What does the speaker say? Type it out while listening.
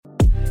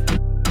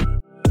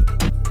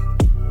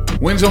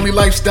Wins Only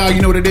Lifestyle, you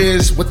know what it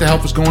is. What the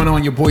hell is going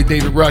on? Your boy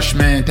David Rush,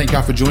 man. Thank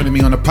y'all for joining me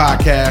on the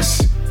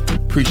podcast.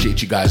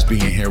 Appreciate you guys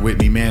being here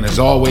with me, man. As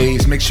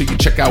always, make sure you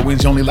check out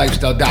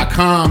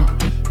winsonlylifestyle.com.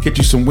 Get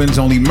you some Wins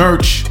Only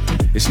merch.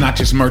 It's not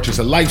just merch, it's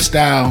a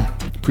lifestyle.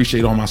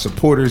 Appreciate all my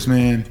supporters,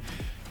 man.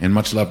 And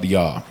much love to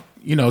y'all.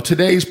 You know,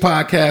 today's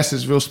podcast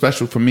is real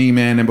special for me,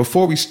 man. And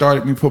before we start,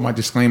 let me put my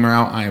disclaimer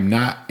out. I am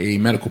not a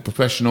medical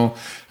professional.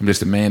 I'm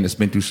just a man that's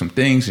been through some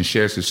things and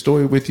shares his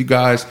story with you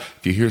guys.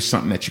 If you hear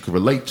something that you can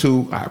relate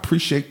to, I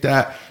appreciate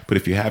that. But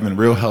if you're having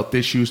real health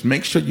issues,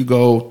 make sure you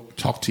go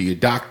talk to your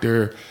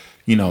doctor.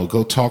 You know,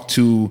 go talk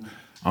to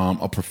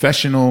a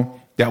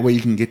professional. That way you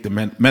can get the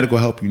medical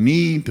help you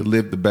need to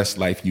live the best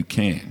life you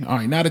can. All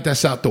right, now that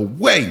that's out the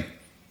way,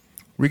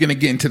 we're going to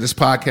get into this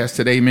podcast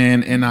today,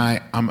 man. And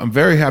I'm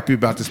very happy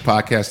about this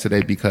podcast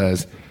today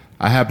because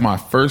I have my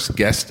first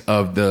guest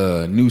of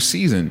the new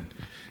season.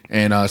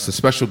 And it's a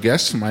special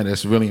guest, somebody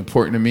that's really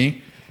important to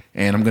me.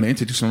 And I'm going to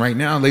introduce him right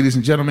now. Ladies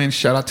and gentlemen,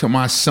 shout out to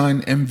my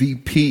son,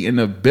 MVP, in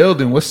the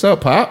building. What's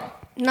up,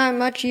 Pop? Not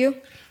much, you?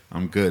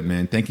 I'm good,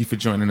 man. Thank you for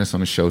joining us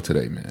on the show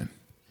today, man.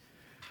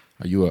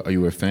 Are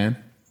you a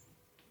fan?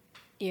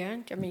 Yeah,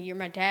 I mean, you're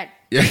my dad.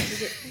 Yeah.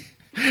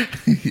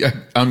 Yeah,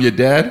 I'm your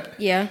dad?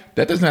 Yeah.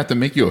 That doesn't have to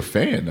make you a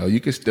fan, though.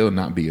 You can still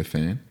not be a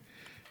fan.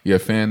 You're a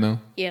fan, though?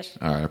 Yes.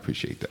 All right, I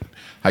appreciate that.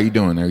 How you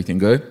doing? Everything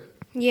good?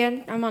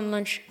 Yeah, I'm on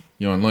lunch.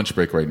 You're on lunch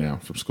break right now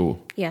from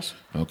school? Yes.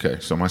 Okay,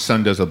 so my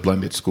son does a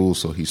blended school,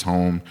 so he's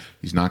home.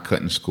 He's not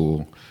cutting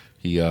school.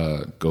 He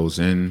goes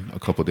in a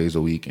couple days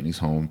a week, and he's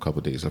home a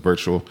couple days of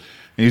virtual.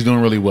 And he's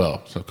doing really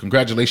well. So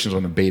congratulations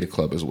on the beta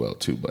club as well,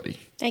 too, buddy.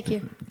 Thank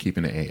you.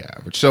 Keeping the A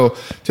average. So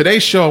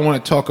today's show, I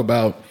want to talk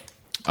about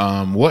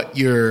what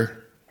your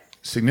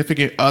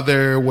significant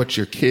other, what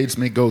your kids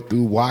may go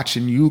through,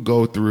 watching you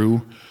go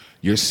through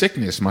your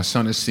sickness. My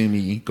son has seen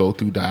me go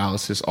through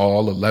dialysis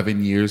all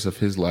 11 years of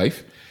his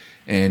life.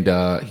 And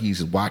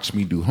he's watched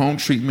me do home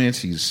treatments.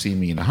 He's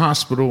seen me in the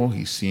hospital.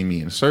 He's seen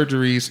me in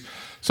surgeries.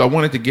 So I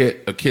wanted to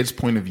get a kid's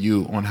point of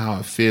view on how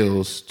it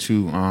feels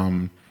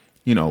to,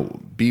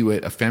 be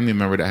with a family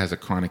member that has a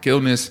chronic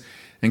illness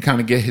and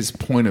kind of get his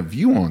point of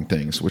view on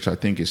things, which I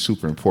think is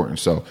super important.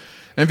 So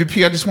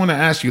MVP, I just want to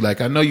ask you,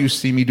 I know you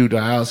see me do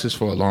dialysis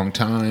for a long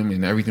time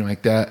and everything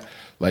like that.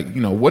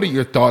 What are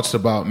your thoughts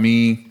about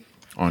me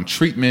on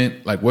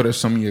treatment? What are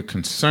some of your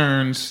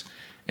concerns?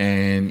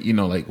 And,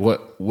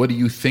 what do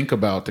you think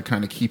about to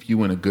kind of keep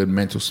you in a good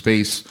mental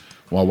space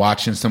while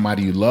watching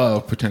somebody you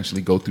love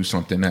potentially go through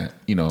something that,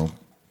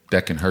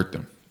 that can hurt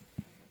them?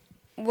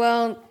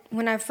 Well,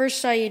 when I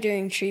first saw you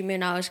doing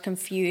treatment, I was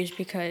confused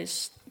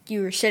because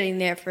you were sitting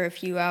there for a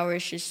few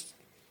hours just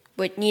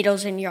with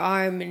needles in your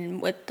arm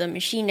and with the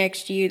machine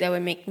next to you that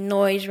would make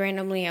noise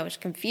randomly. I was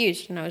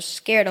confused and I was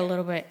scared a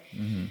little bit.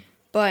 Mm-hmm.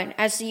 But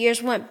as the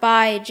years went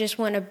by, it just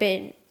went a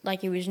bit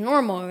like it was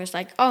normal. It was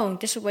like, oh,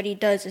 this is what he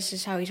does. This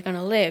is how he's going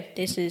to live.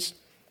 This is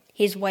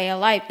his way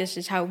of life. This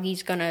is how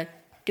he's going to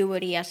do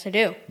what he has to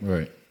do.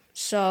 Right.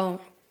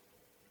 So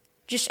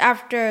just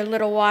after a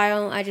little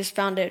while, I just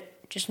found it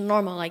just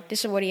normal.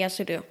 This is what he has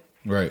to do.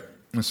 Right.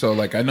 And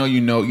so, I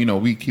know,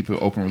 we keep an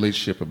open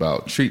relationship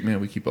about treatment.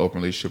 We keep an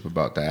open relationship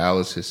about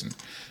dialysis. And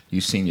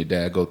you've seen your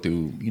dad go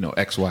through,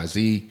 X, Y,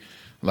 Z.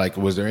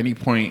 Was there any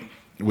point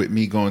with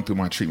me going through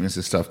my treatments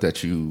and stuff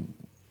that you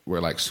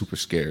were, super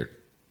scared?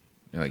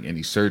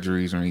 Any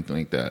surgeries or anything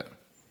like that?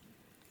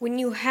 When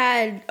you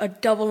had a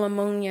double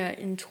pneumonia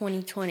in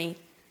 2020.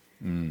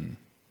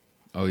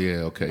 Oh, yeah,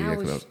 okay. I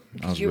was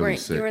really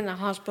sick. You were in the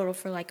hospital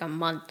for a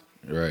month.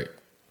 Right.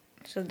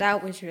 So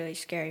that was really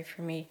scary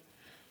for me.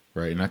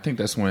 Right, and I think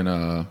that's when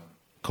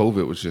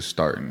COVID was just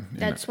starting.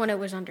 That's when it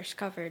was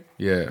undiscovered.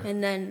 Yeah.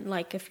 And then,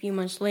 a few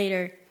months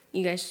later,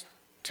 you guys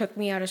took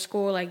me out of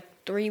school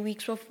 3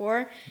 weeks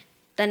before.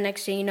 Then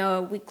next thing you know,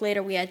 a week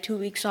later, we had 2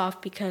 weeks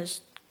off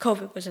because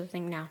COVID was a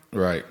thing now.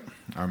 Right.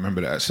 I remember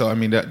that. So, I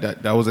mean,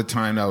 that was a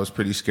time that was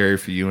pretty scary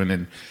for you. And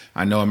then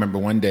I remember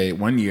one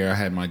year, I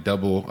had my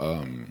double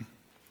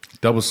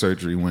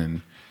surgery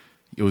when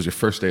it was your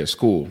first day of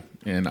school.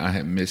 And I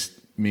had missed,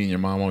 me and your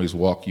mom always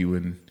walk you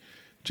in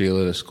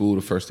jail at school,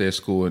 the first day of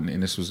school.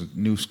 And this was a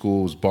new school,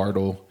 it was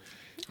Bartle.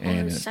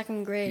 And was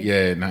second grade.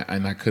 Yeah,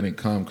 and I couldn't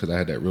come because I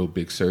had that real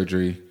big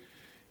surgery.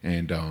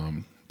 And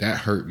that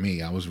hurt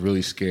me. I was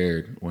really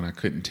scared when I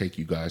couldn't take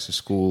you guys to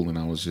school. And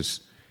I was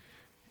just...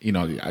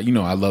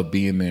 I love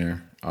being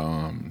there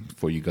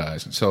for you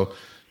guys. And so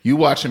you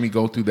watching me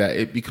go through that,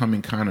 it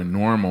becoming kind of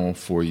normal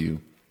for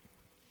you.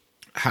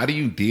 How do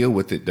you deal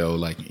with it, though,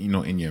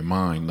 in your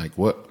mind?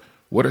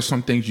 What are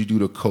some things you do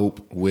to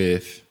cope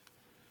with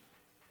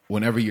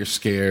whenever you're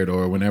scared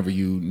or whenever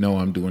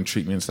I'm doing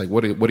treatments?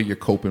 What are your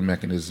coping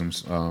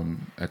mechanisms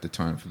at the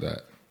time for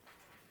that?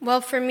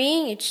 Well, for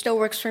me, it still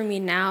works for me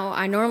now.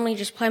 I normally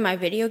just play my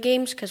video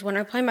games because when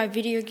I play my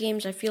video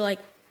games, I feel like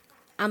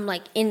I'm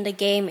in the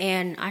game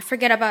and I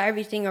forget about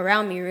everything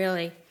around me,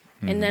 really.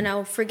 Mm-hmm. And then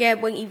I'll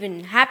forget what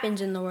even happens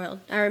in the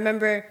world. I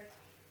remember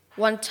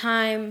one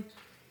time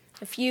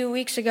a few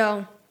weeks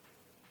ago,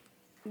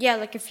 Yeah,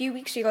 like a few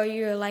weeks ago,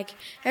 you were like,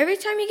 every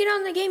time you get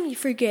on the game, you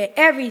forget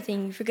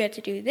everything. You forget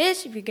to do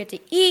this, you forget to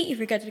eat, you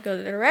forget to go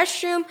to the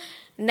restroom.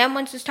 And then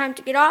once it's time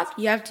to get off,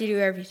 you have to do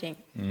everything.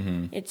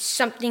 Mm-hmm. It's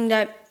something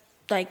that,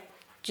 like,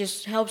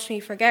 just helps me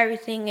forget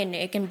everything, and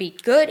it can be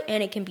good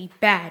and it can be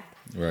bad.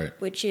 Right.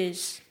 Which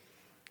is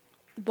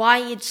why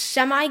it's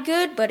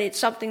semi-good, but it's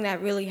something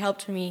that really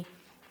helped me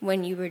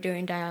when you were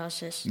doing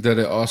dialysis. Did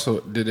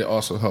it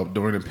also help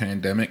during the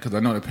pandemic? Because I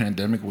know the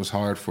pandemic was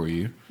hard for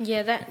you.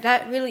 Yeah,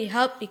 that really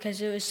helped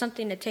because it was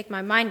something to take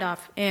my mind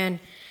off. And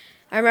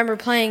I remember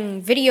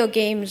playing video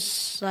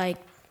games like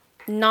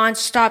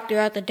nonstop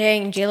throughout the day,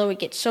 and Jayla would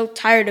get so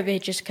tired of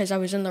it just because I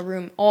was in the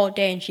room all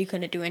day and she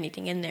couldn't do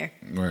anything in there.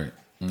 Right.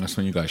 And that's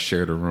when you guys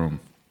shared a room.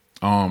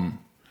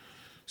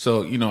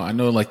 So, I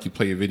know like you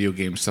play your video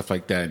games, stuff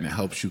like that, and it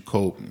helps you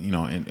cope,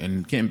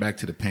 and getting back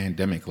to the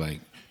pandemic,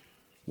 like,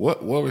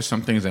 What were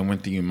some things that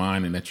went through your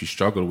mind and that you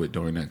struggled with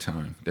during that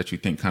time that you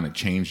think kind of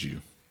changed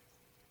you?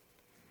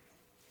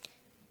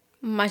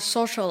 My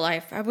social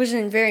life. I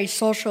wasn't very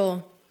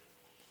social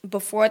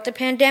before the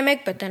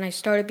pandemic, but then I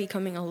started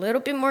becoming a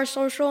little bit more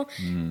social.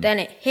 Then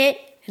it hit,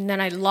 and then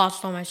I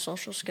lost all my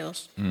social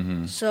skills.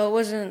 So it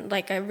wasn't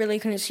like I really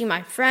couldn't see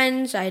my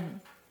friends. I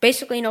had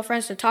basically no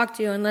friends to talk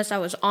to unless I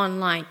was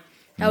online.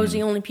 That was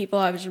the only people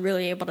I was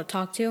really able to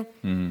talk to.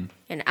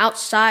 And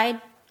outside,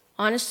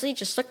 honestly,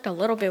 just looked a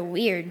little bit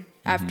weird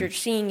after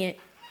seeing it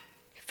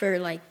for,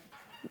 like,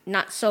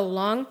 not so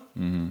long.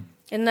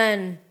 And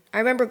then I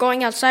remember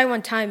going outside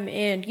one time,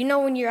 and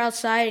when you're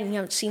outside and you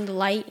haven't seen the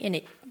light and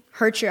it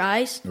hurts your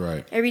eyes?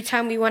 Right. Every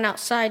time we went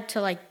outside to,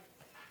 like,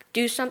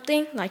 do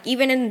something, like,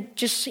 even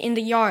in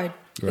the yard,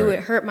 it would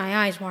hurt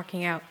my eyes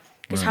walking out.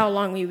 Because how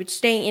long we would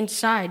stay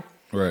inside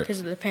because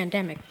of the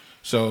pandemic.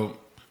 So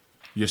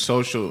your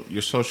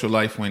social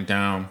life went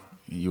down.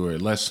 You were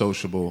less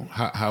sociable.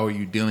 How are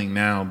you dealing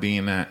now,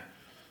 being that,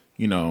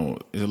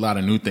 there's a lot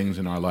of new things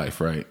in our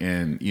life, right?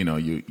 And,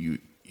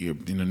 you're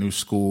in a new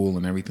school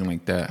and everything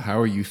like that. How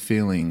are you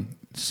feeling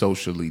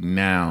socially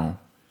now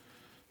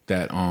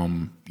that,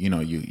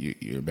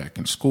 you're back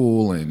in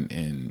school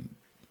and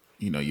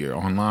you're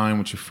online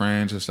with your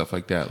friends and stuff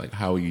like that? Like,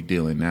 how are you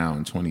dealing now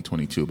in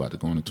 2022 about to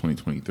go into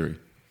 2023?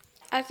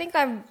 I think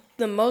I'm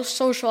the most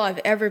social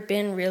I've ever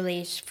been,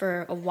 really,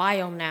 for a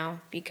while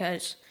now,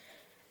 because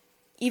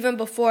even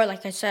before,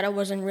 like I said, I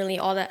wasn't really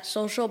all that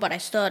social, but I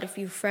still had a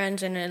few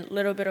friends and a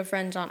little bit of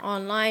friends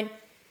online.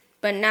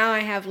 But now I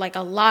have, like,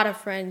 a lot of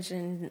friends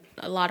and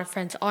a lot of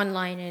friends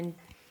online. And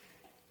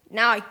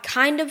now I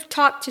kind of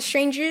talk to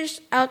strangers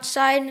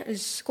outside of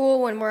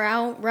school when we're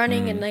out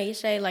running and they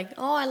say, like,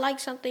 oh, I like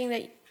something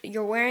that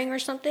you're wearing or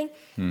something.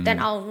 Then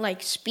I'll,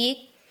 like,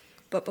 speak.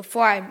 But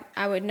before,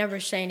 I would never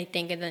say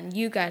anything. And then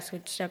you guys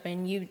would step in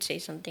and you would say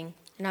something.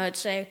 And I would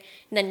say,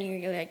 and then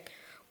you're like,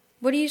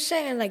 what do you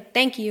say? And, like,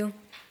 thank you.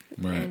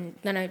 Right. And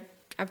then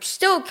I'm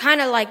still kind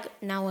of like,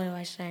 now what do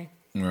I say?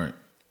 Right.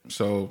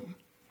 So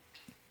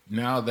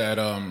now that,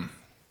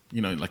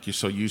 like you're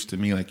so used to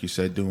me, like you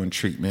said, doing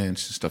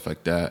treatments and stuff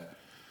like that,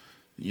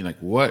 you're like,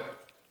 what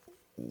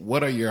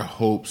are your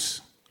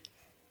hopes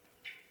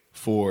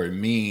for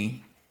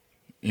me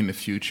in the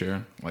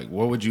future? Like,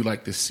 what would you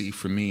like to see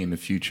for me in the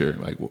future?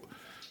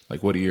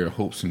 Like what are your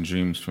hopes and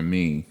dreams for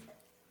me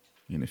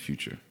in the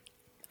future?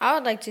 I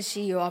would like to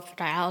see you off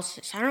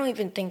dialysis.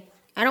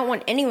 I don't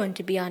want anyone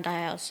to be on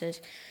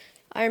dialysis.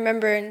 I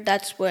remember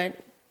that's what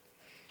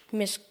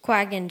Miss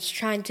Quaggan's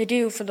trying to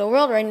do for the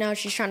world right now.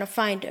 She's trying to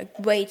find a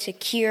way to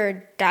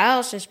cure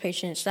dialysis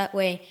patients. That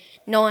way,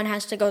 no one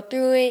has to go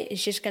through it.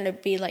 It's just going to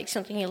be like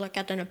something you look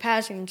at in the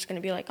past, and it's going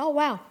to be like, oh,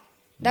 wow,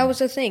 that was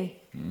a thing.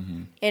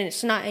 And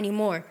it's not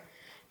anymore.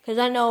 Because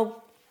I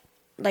know,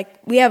 like,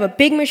 we have a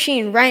big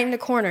machine right in the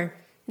corner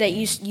that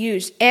you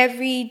use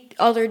every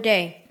other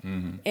day.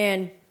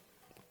 And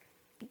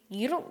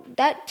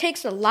that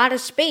takes a lot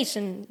of space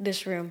in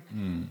this room.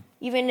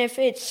 Even if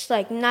it's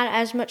like not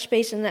as much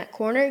space in that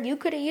corner, you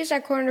could have used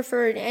that corner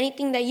for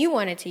anything that you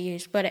wanted to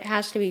use, but it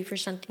has to be for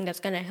something that's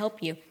going to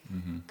help you,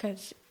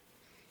 because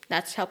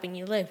that's helping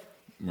you live.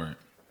 Right.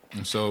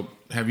 And so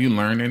have you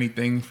learned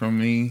anything from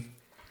me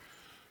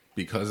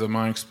because of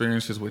my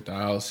experiences with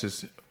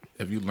dialysis?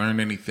 Have you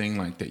learned anything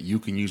like that you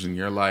can use in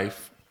your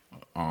life?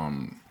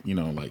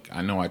 Like,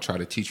 I know I try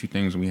to teach you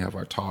things when we have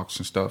our talks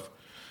and stuff.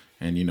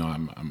 And,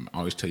 I'm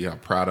always tell you how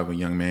proud of a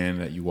young man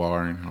that you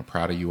are and how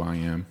proud of you I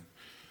am.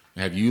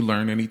 Have you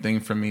learned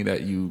anything from me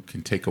that you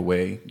can take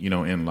away,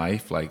 in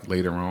life, like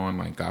later on,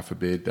 like God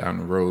forbid down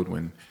the road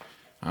when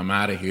I'm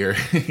out of here,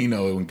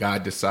 when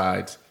God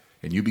decides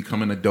and you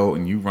become an adult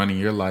and you running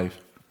your life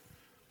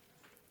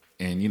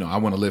and, I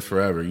want to live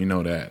forever. You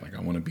know that, like,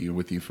 I want to be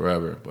with you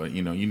forever. But,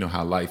 you know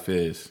how life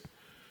is.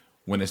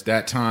 When it's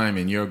that time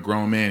and you're a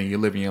grown man and you're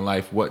living your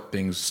life, what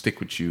things stick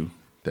with you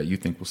that you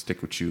think will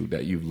stick with you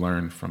that you've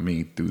learned from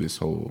me through this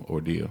whole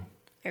ordeal?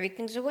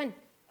 Everything's a win.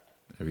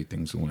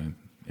 Everything's a win.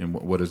 And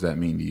what does that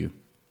mean to you?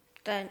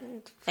 That,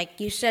 like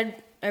you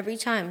said, every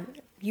time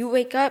you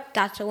wake up,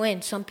 that's a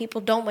win. Some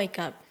people don't wake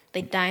up.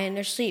 They die in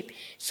their sleep.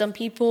 Some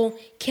people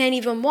can't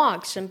even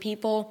walk. Some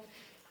people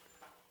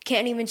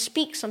can't even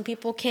speak. Some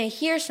people can't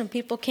hear. Some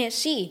people can't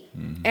see.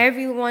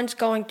 Everyone's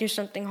going through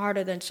something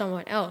harder than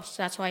someone else.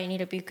 That's why you need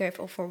to be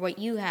grateful for what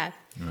you have.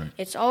 Right.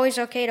 It's always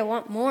okay to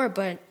want more,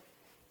 but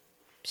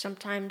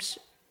sometimes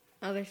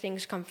other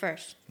things come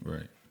first.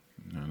 Right.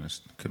 No,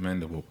 that's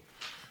commendable.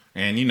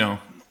 And you know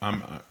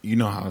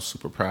how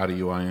super proud of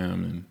you I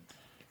am,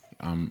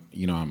 and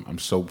I'm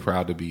so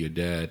proud to be your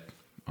dad.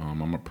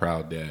 I'm a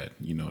proud dad.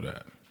 You know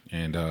that,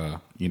 and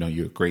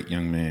you're a great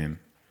young man.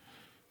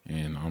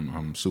 And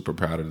I'm super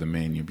proud of the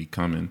man you're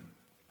becoming.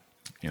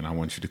 And I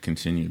want you to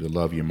continue to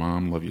love your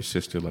mom, love your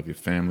sister, love your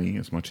family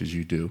as much as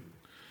you do.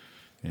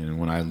 And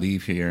when I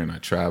leave here and I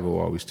travel,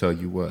 I always tell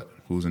you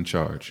who's in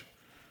charge?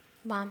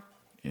 Mom.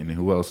 And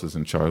who else is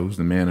in charge? Who's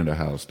the man of the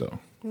house, though?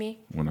 Me.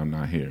 When I'm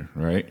not here,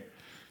 right?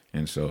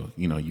 And so,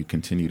 you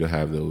continue to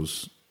have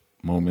those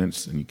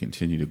moments and you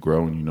continue to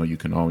grow, and you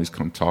can always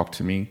come talk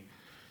to me.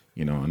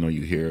 I know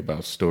you hear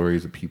about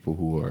stories of people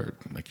who are,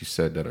 like you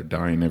said, that are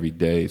dying every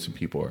day. Some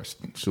people are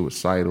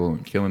suicidal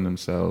and killing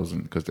themselves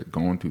because they're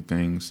going through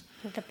things.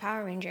 The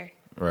Power Ranger.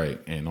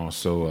 Right. And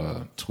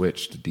also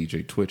Twitch, the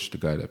DJ Twitch, the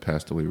guy that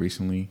passed away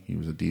recently. He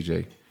was a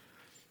DJ.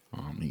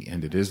 He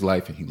ended his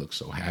life and he looked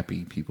so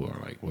happy. People are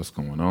like, what's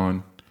going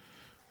on?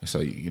 And so,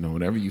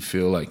 whenever you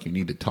feel like you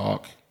need to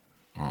talk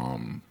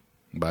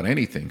about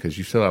anything, because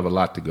you still have a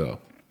lot to go.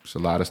 There's a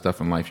lot of stuff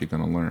in life you're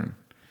going to learn.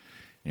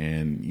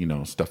 And,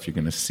 stuff you're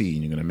going to see,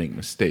 and you're going to make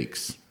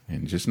mistakes.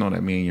 And just know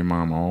that me and your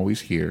mom are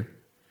always here.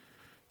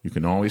 You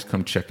can always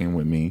come check in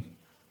with me.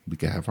 We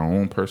can have our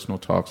own personal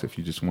talks if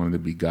you just wanted to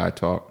be guy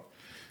talk.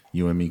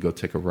 You and me go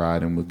take a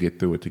ride and we'll get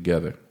through it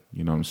together.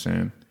 You know what I'm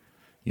saying?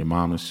 Your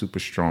mom is super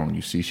strong.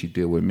 You see she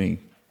deal with me.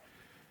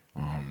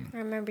 I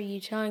remember you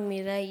telling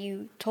me that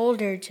you told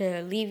her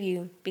to leave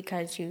you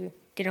because you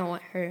didn't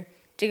want her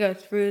to go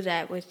through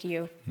that with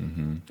you,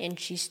 and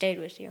she stayed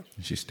with you.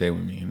 She stayed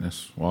with me, and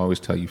that's why I always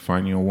tell you,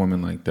 find you a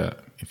woman like that.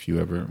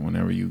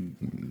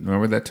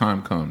 Whenever that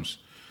time comes,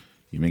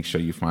 you make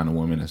sure you find a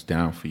woman that's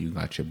down for you,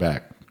 got your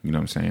back, you know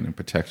what I'm saying, and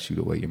protects you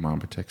the way your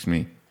mom protects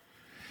me.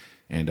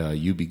 And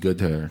you be good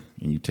to her,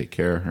 and you take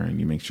care of her, and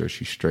you make sure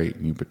she's straight,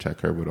 and you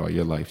protect her with all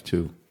your life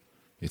too.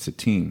 It's a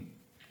team,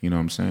 you know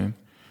what I'm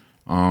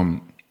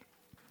saying?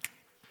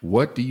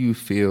 What do you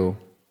feel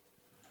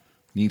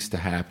needs to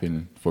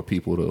happen for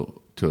people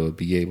to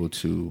be able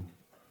to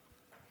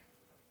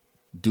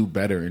do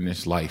better in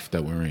this life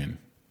that we're in?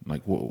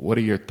 Like, what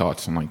are your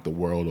thoughts on like the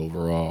world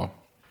overall,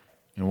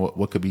 and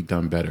what could be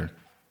done better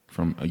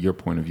from your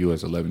point of view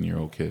as an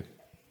 11-year-old kid?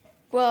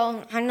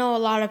 Well, I know a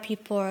lot of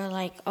people are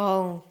like,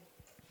 oh,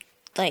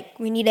 like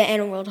we need to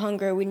end world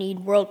hunger, we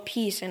need world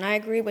peace, and I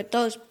agree with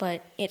those,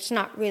 but it's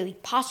not really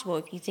possible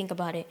if you think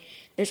about it.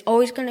 There's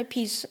always going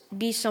to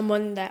be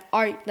someone that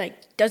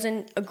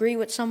doesn't agree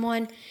with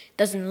someone,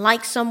 doesn't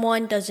like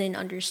someone, doesn't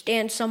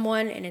understand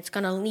someone, and it's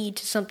going to lead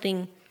to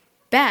something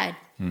bad.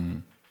 Mm-hmm.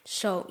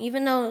 So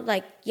even though,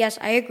 yes,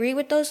 I agree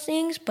with those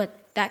things,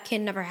 but that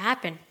can never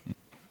happen.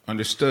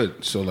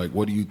 Understood. So,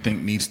 what do you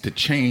think needs to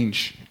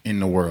change in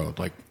the world?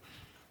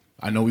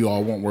 I know we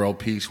all want world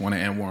peace, want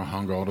to end world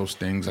hunger, all those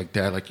things like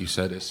that. Like you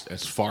said,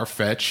 it's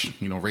far-fetched,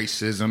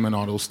 racism and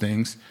all those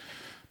things.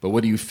 But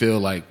what do you feel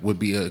like would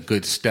be a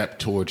good step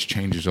towards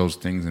changing those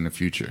things in the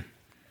future?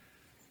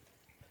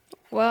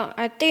 Well,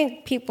 I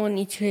think people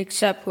need to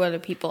accept who other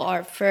people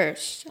are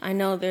first. I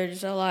know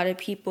there's a lot of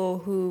people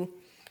who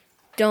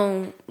they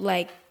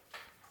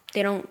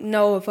don't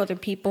know if other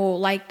people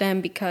like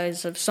them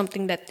because of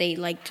something that they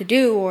like to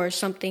do or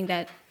something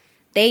that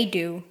they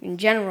do in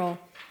general,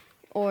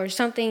 or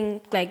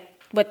something like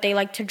what they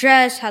like to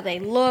dress, how they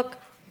look,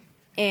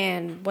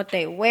 and what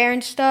they wear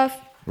and stuff.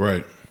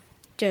 Right.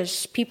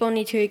 Just people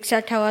need to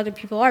accept how other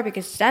people are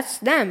because that's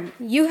them.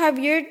 You have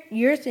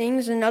your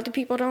things, and other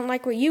people don't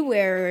like what you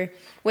wear or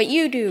what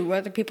you do.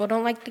 Other people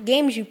don't like the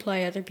games you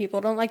play. Other people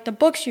don't like the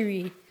books you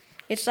read.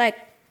 It's like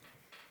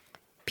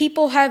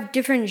people have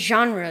different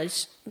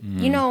genres.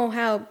 You know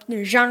how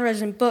there's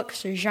genres in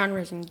books, there's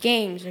genres in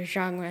games, there's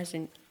genres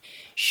in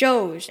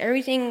shows.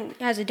 Everything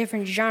has a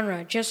different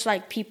genre, just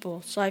like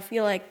people. So I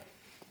feel like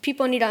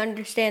people need to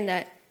understand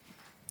that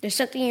there's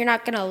something you're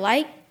not going to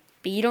like,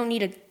 but you don't need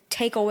to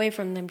take away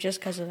from them just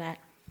because of that.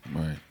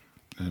 Right.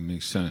 That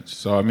makes sense.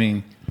 So,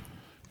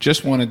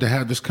 just wanted to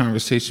have this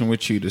conversation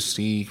with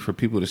you for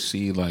people to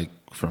see,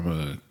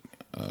 from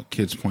a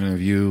kid's point of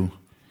view,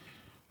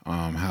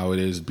 how it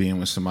is being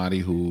with somebody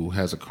who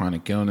has a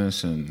chronic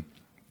illness and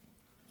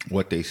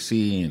what they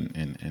see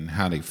and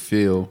how they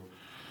feel.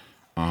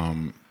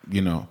 I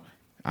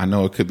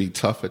know it could be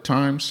tough at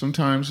times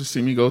sometimes to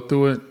see me go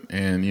through it.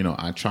 And,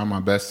 I try my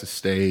best to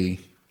stay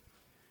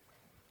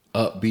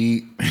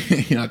upbeat.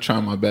 I try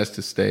my best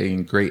to stay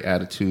in great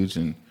attitudes.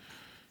 And,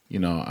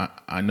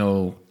 I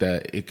know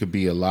that it could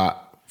be a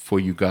lot for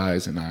you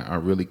guys. And I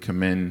really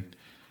commend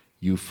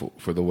you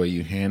for the way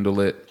you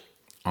handle it.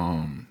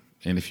 And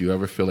if you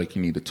ever feel like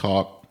you need to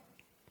talk,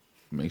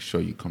 make sure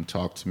you come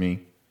talk to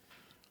me.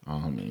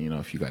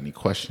 If you got any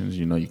questions,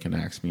 you can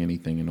ask me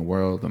anything in the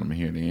world, and I'm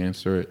here to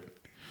answer it.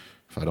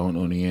 If I don't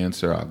know the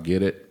answer, I'll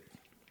get it.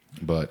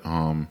 But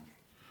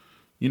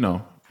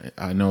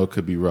I know it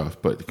could be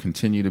rough, but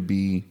continue to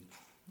be,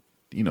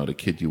 the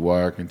kid you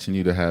are.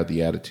 Continue to have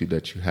the attitude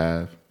that you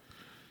have.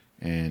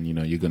 And,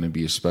 you're going to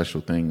be a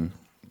special thing.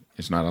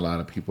 It's not a lot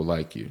of people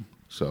like you.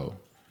 So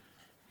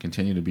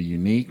continue to be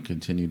unique.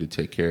 Continue to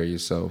take care of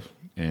yourself.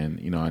 And,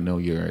 I know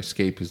your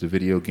escape is the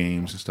video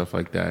games and stuff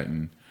like that.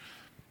 And,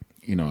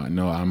 I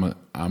know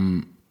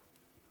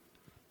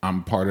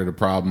I'm part of the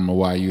problem of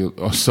why you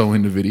are so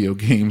into video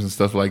games and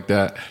stuff like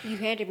that. You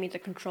handed me the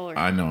controller.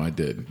 I know I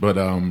did. But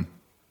the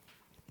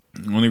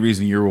only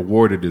reason you're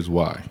rewarded is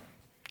why?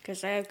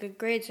 Because I have good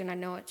grades and I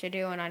know what to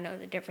do and I know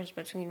the difference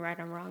between right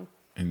and wrong.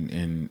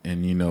 And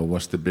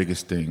what's the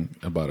biggest thing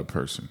about a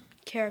person?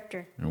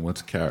 Character. And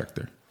what's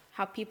character?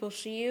 How people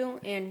see you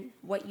and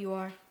what you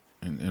are.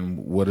 And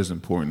what is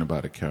important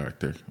about a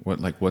character?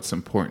 What's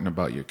important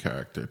about your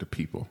character to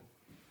people?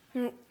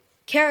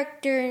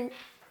 Character,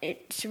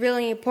 it's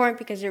really important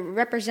because it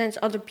represents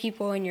other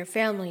people in your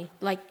family.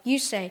 Like you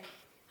say,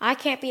 I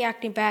can't be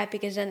acting bad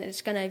because then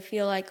it's going to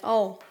feel like,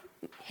 oh,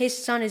 his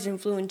son is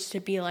influenced to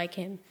be like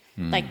him.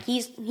 Like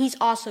he's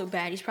also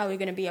bad. He's probably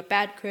going to be a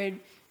bad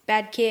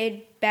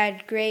kid,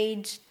 bad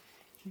grades,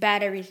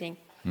 bad everything.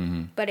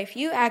 Mm-hmm. But if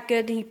you act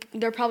good,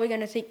 they're probably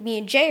going to think me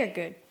and Jay are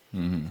good.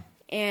 Mm-hmm.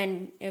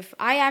 And if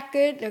I act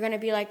good, they're going to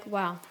be like,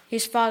 wow,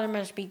 his father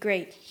must be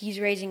great. He's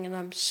raising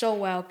them so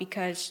well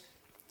because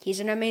he's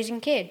an amazing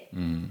kid.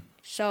 Mm-hmm.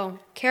 So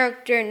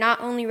character not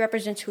only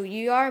represents who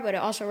you are, but it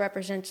also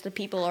represents the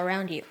people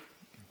around you.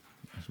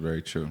 That's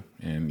very true.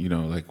 And,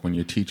 like when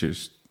your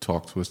teachers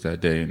talked to us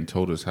that day and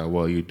told us how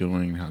well you're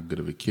doing, how good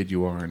of a kid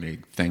you are, and they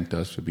thanked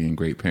us for being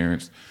great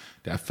parents,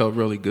 that felt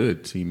really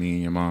good to me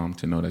and your mom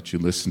to know that you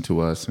listen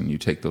to us and you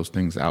take those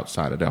things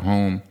outside of the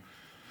home.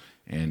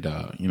 And,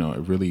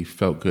 it really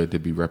felt good to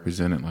be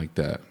represented like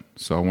that.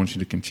 So I want you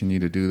to continue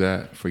to do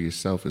that for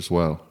yourself as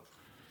well.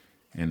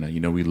 And,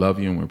 we love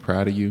you and we're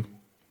proud of you.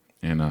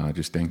 And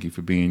just thank you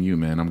for being you,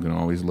 man. I'm going to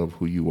always love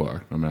who you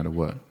are, no matter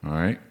what. All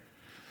right?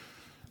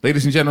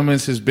 Ladies and gentlemen,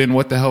 this has been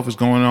What the Health is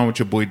Going On with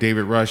your boy,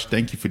 David Rush.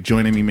 Thank you for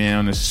joining me, man,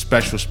 on this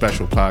special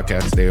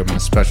podcast today with my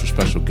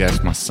special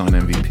guest, my son,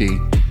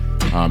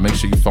 MVP. Make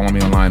sure you follow me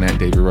online at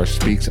David Rush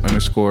Speaks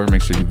 _.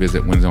 Make sure you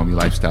visit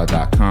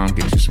winsonlylifestyle.com.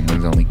 Get you some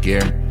Wins Only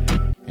gear.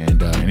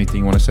 And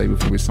anything you want to say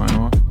before we sign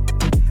off?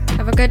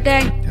 Have a good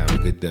day. Have a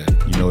good day.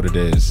 You know what it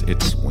is.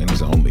 It's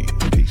Wins Only.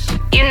 Peace.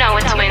 You know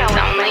it's Wins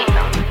Only.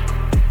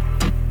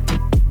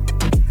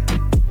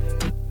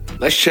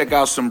 Let's check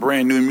out some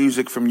brand new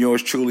music from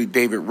yours truly,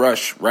 David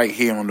Rush, right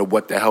here on the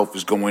What the Health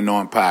is Going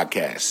On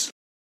podcast.